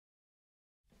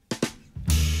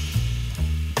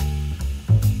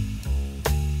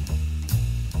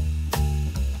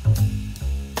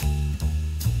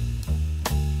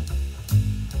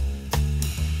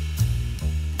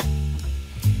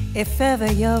If ever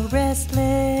you're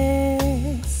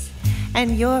restless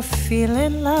and you're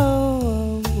feeling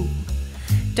low,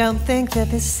 don't think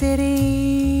that the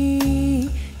city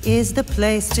is the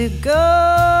place to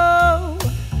go.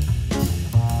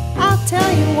 I'll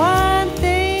tell you one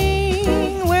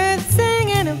thing worth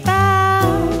singing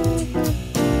about.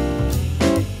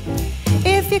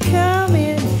 If you come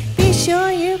in, be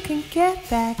sure you can get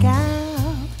back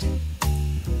out.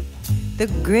 The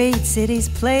great city's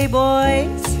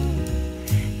playboys,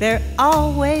 they're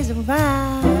always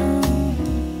around.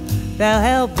 They'll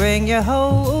help bring your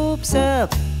hopes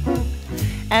up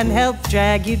and help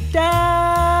drag you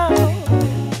down.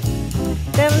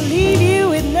 They'll leave you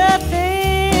with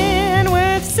nothing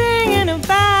worth singing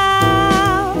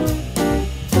about.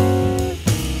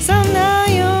 So now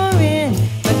you're in,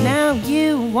 but now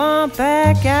you want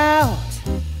back out.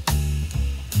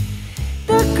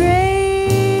 The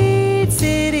great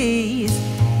cities,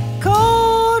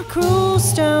 cold, cruel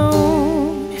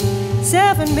stone,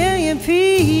 7 million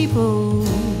people,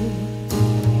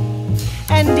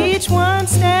 and each one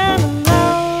stand alone.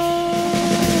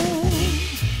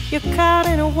 You're caught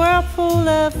in a whirlpool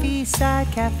of East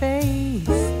Side cafes,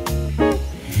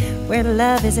 where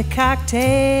love is a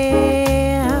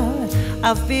cocktail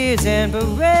of beers and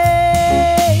berets,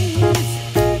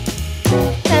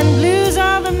 and blues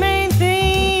are the main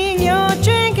thing you're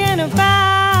drinking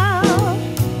about.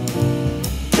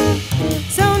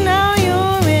 So now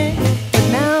you're in, but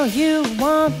now you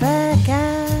want back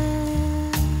out.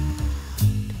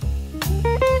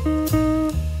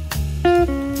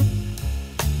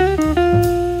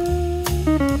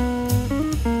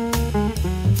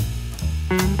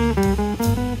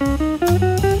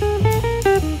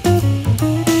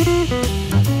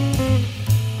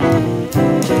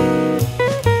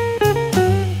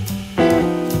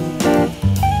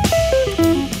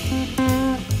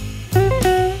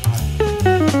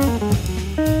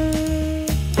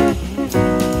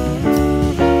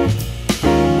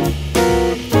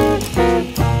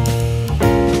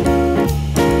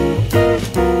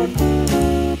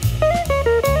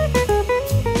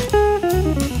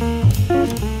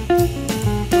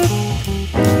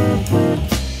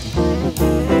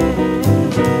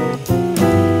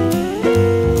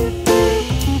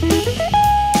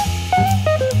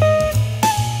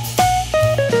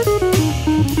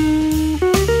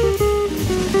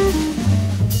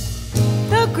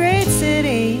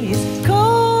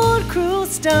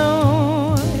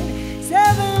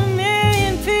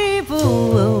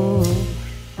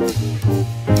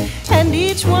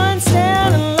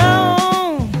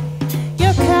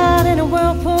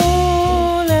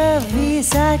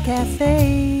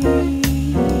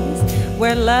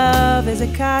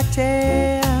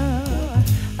 Cocktail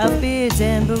of beards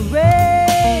and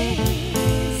berets,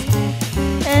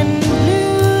 and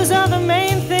blues are the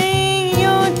main thing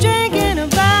you're drinking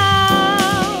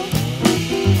about.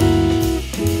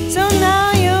 So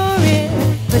now you're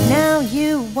in, but now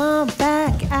you want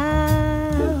back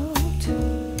out.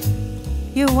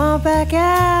 You want back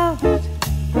out.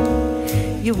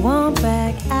 You want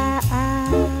back out.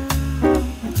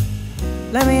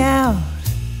 Let me out.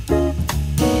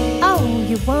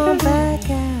 You want back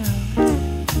out.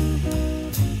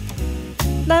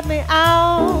 Let me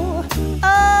out.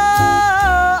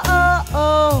 Oh, oh,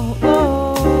 oh,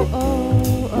 oh,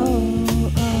 oh,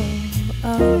 oh, oh,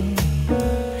 oh.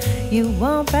 You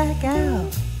want back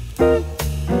out.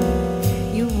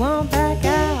 You want back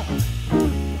out.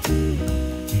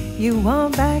 You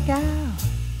want back out.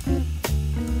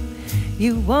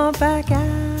 You want back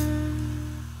out.